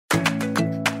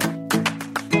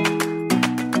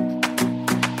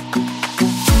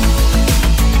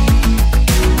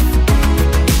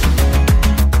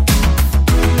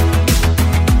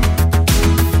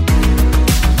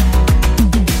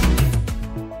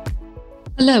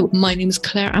Hello, my name is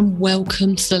Claire and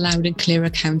welcome to the Loud and Clear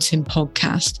Accounting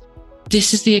Podcast.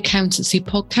 This is the accountancy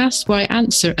podcast where I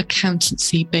answer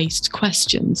accountancy-based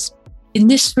questions. In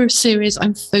this first series,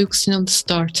 I'm focusing on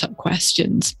startup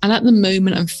questions. And at the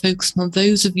moment, I'm focusing on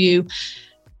those of you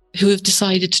who have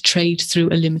decided to trade through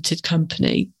a limited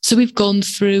company. So we've gone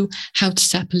through how to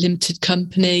set up a limited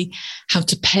company, how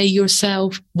to pay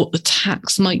yourself, what the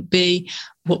tax might be,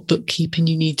 what bookkeeping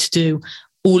you need to do,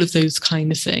 all of those kind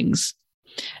of things.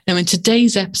 Now, in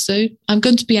today's episode, I'm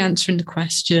going to be answering the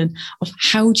question of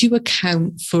how do you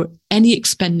account for any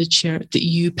expenditure that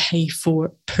you pay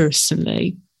for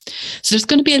personally? So there's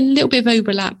going to be a little bit of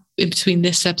overlap in between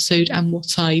this episode and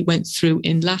what I went through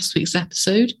in last week's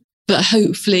episode, but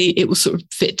hopefully it will sort of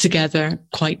fit together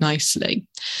quite nicely.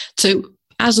 So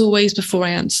as always, before I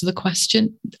answer the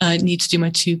question, I need to do my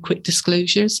two quick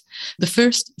disclosures. The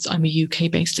first is I'm a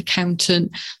UK-based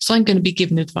accountant, so I'm going to be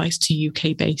giving advice to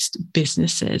UK-based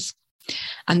businesses.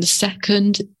 And the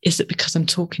second is that because I'm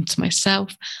talking to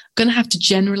myself, I'm going to have to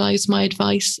generalize my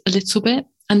advice a little bit.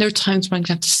 And there are times where I'm going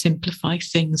to have to simplify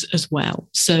things as well.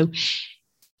 So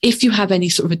if you have any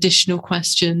sort of additional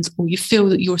questions or you feel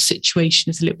that your situation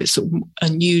is a little bit sort of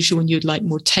unusual and you'd like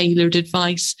more tailored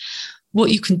advice, what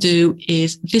you can do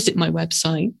is visit my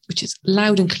website, which is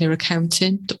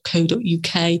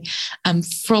loudandclearaccounting.co.uk. And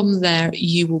from there,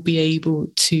 you will be able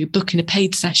to book in a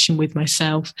paid session with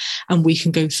myself and we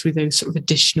can go through those sort of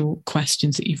additional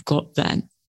questions that you've got then.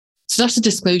 So that's the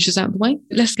disclosures out of the way.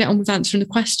 Let's get on with answering the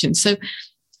question. So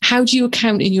how do you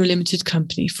account in your limited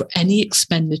company for any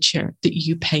expenditure that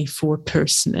you pay for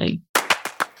personally?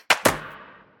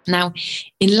 Now,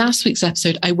 in last week's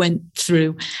episode, I went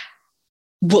through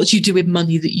what do you do with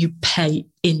money that you pay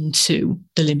into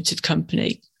the limited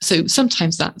company? So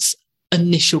sometimes that's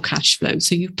initial cash flow.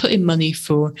 So you've put in money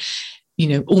for,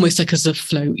 almost like as a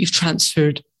flow, you've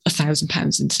transferred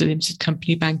 £1,000 into the limited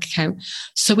company bank account.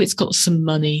 So it's got some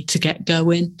money to get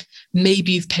going.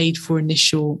 Maybe you've paid for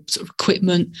initial sort of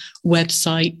equipment,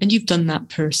 website, and you've done that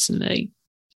personally.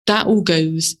 That all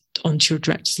goes onto your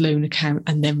director's loan account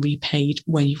and then repaid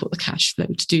when you've got the cash flow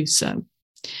to do so.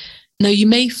 Now, you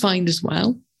may find as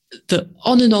well that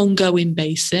on an ongoing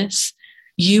basis,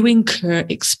 you incur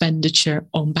expenditure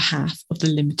on behalf of the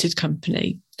limited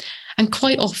company. And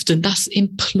quite often that's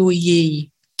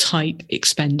employee type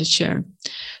expenditure.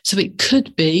 So it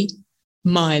could be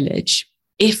mileage.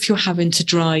 If you're having to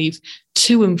drive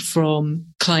to and from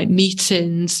client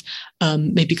meetings,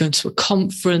 maybe going to a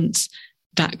conference,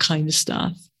 that kind of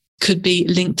stuff. Could be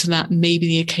linked to that, maybe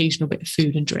the occasional bit of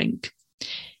food and drink.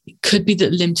 It could be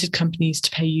that limited companies to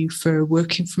pay you for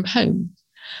working from home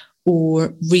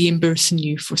or reimbursing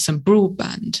you for some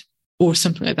broadband or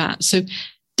something like that. So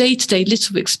day-to-day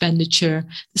little expenditure,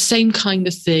 the same kind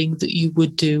of thing that you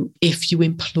would do if you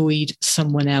employed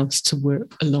someone else to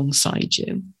work alongside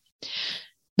you.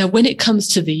 Now, when it comes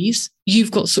to these, you've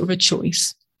got sort of a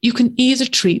choice. You can either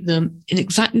treat them in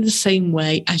exactly the same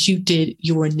way as you did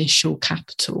your initial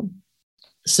capital.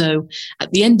 So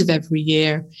at the end of every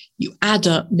year, you add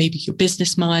up maybe your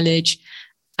business mileage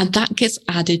and that gets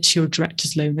added to your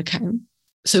director's loan account.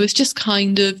 So it's just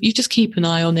kind of, you just keep an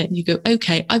eye on it and you go,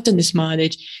 okay, I've done this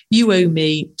mileage. You owe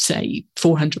me, say,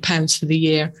 £400 for the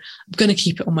year. I'm going to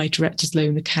keep it on my director's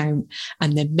loan account.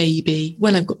 And then maybe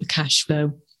when I've got the cash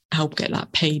flow, I'll get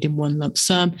that paid in one lump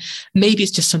sum. Maybe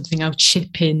it's just something I'll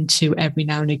chip into every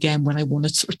now and again when I want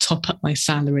to sort of top up my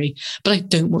salary, but I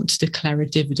don't want to declare a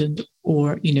dividend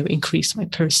or, increase my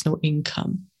personal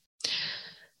income.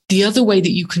 The other way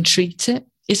that you can treat it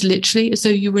is literally as though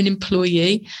you were an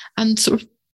employee and sort of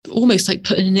almost like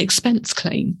putting an expense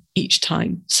claim each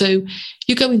time. So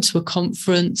you go into a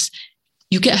conference,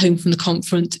 you get home from the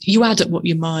conference, you add up what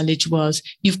your mileage was,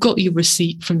 you've got your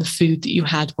receipt from the food that you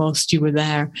had whilst you were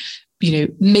there.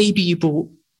 Maybe you bought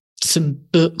some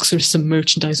books or some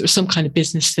merchandise or some kind of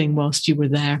business thing whilst you were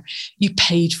there. You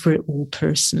paid for it all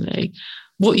personally.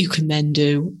 What you can then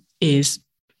do is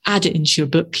add it into your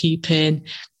bookkeeping.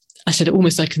 I said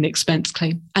almost like an expense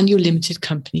claim, and your limited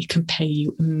company can pay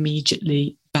you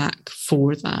immediately back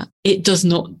for that. It does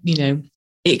not,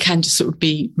 it can just sort of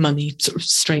be money sort of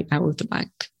straight out of the bank.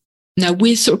 Now,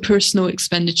 with sort of personal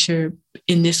expenditure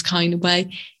in this kind of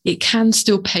way, it can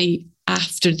still pay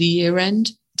after the year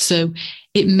end. So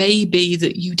it may be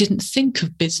that you didn't think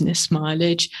of business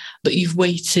mileage, but you've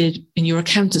waited and your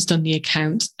accountant's done the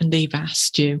account and they've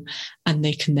asked you and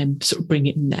they can then sort of bring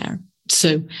it in there.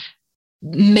 So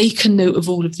make a note of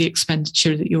all of the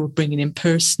expenditure that you're bringing in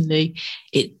personally.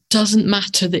 It doesn't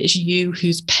matter that it's you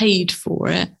who's paid for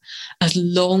it, as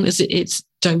long as it's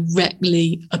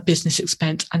directly a business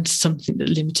expense and something that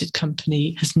limited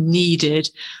company has needed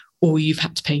or you've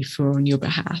had to pay for on your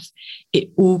behalf. It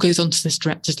all goes onto this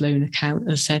director's loan account,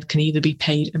 as I said, can either be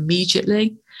paid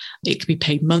immediately, it can be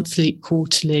paid monthly,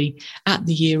 quarterly, at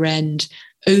the year end,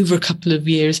 over a couple of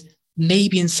years,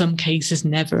 maybe in some cases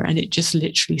never, and it just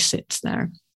literally sits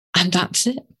there. And that's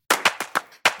it.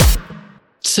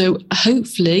 So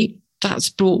hopefully that's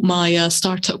brought my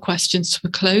startup questions to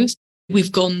a close.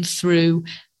 We've gone through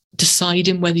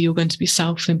deciding whether you're going to be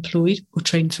self-employed or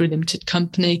trained through a limited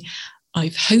company.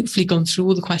 I've hopefully gone through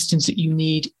all the questions that you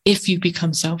need if you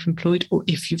become self-employed or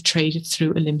if you've traded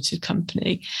through a limited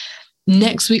company.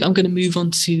 Next week, I'm going to move on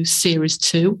to Series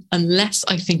 2, unless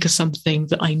I think of something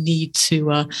that I need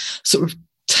to sort of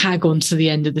tag on to the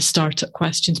end of the startup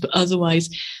questions. But otherwise,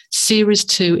 Series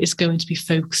 2 is going to be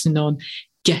focusing on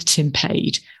getting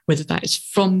paid, whether that is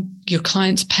from your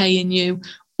clients paying you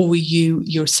or you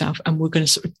yourself. And we're going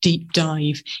to sort of deep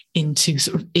dive into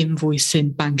sort of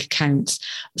invoicing, bank accounts,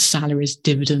 salaries,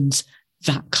 dividends,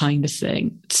 that kind of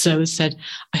thing. So as I said,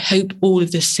 I hope all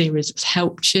of this series has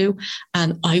helped you,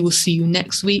 and I will see you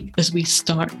next week as we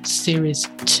start Series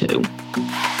 2.